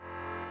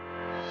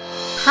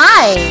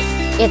Hi!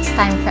 It's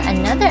time for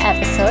another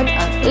episode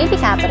of AB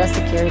Capital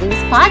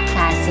Securities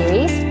podcast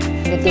series,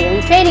 The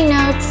Daily Trading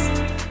Notes.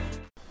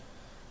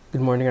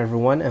 Good morning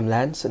everyone, I'm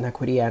Lance, an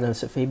Equity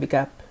Analyst of AB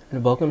Cap,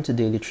 and welcome to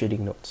Daily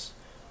Trading Notes.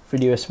 For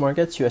the US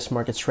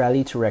markets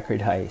rallied to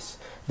record highs.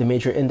 The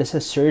major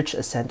indices surged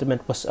as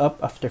sentiment was up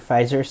after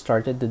Pfizer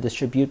started to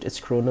distribute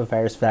its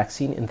coronavirus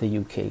vaccine in the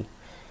UK.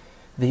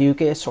 The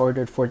UK has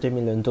ordered 40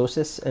 million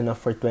doses, enough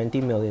for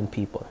 20 million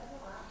people.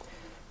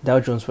 Dow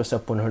Jones was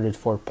up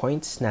 104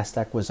 points,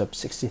 Nasdaq was up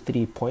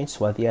 63 points,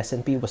 while the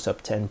S&P was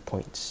up 10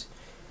 points.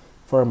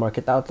 For our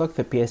market outlook,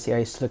 the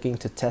PSEi is looking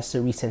to test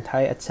the recent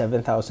high at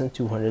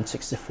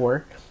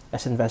 7,264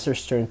 as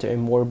investors turn to a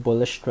more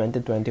bullish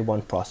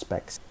 2021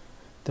 prospects.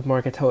 The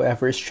market,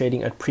 however, is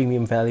trading at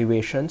premium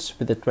valuations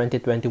with the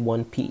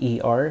 2021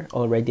 PER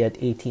already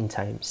at 18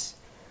 times.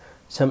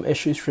 Some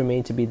issues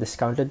remain to be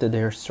discounted to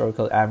their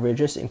historical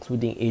averages,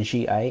 including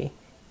AGI,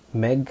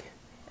 MEG,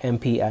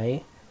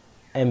 MPI,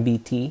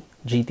 MBT,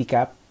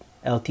 GTCAP,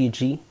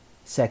 LTG,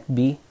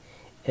 SECB,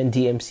 and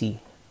DMC,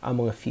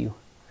 among a few.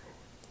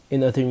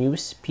 In other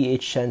news,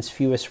 PH sends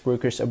fewest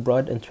workers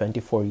abroad in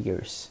 24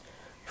 years.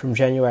 From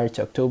January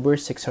to October,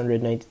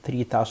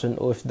 693,000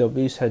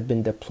 OFWs had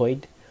been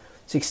deployed,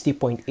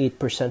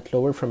 60.8%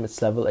 lower from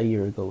its level a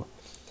year ago.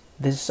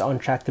 This is on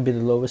track to be the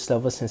lowest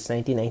level since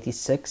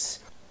 1996,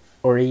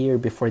 or a year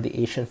before the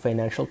Asian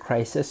financial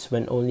crisis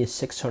when only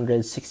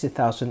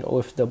 660,000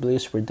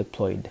 OFWs were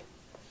deployed.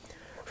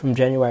 From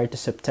January to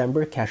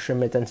September, cash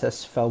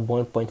remittances fell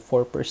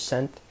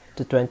 1.4%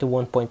 to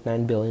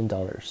 $21.9 billion.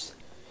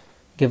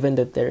 Given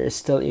that there is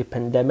still a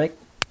pandemic,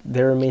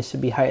 there remains to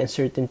be high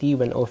uncertainty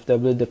when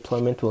OFW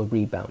deployment will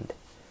rebound.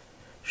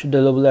 Should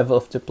the low level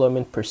of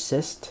deployment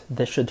persist,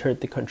 this should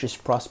hurt the country's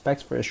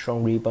prospects for a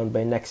strong rebound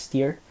by next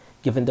year,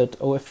 given that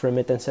OF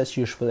remittances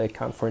usually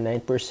account for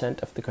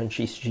 9% of the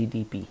country's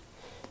GDP,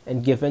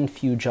 and given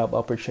few job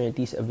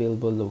opportunities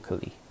available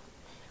locally.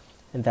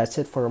 And that's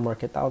it for our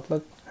market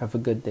outlook. Have a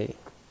good day.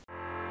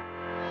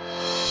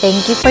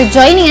 Thank you for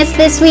joining us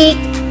this week.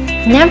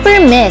 Never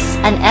miss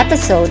an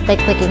episode by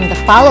clicking the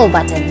follow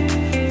button.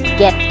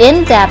 Get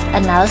in-depth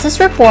analysis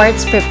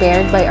reports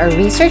prepared by our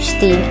research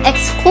team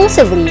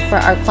exclusively for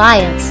our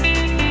clients.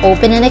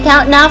 Open an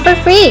account now for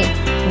free.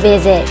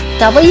 Visit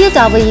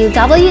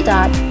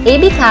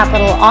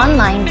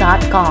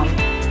www.abcapitalonline.com.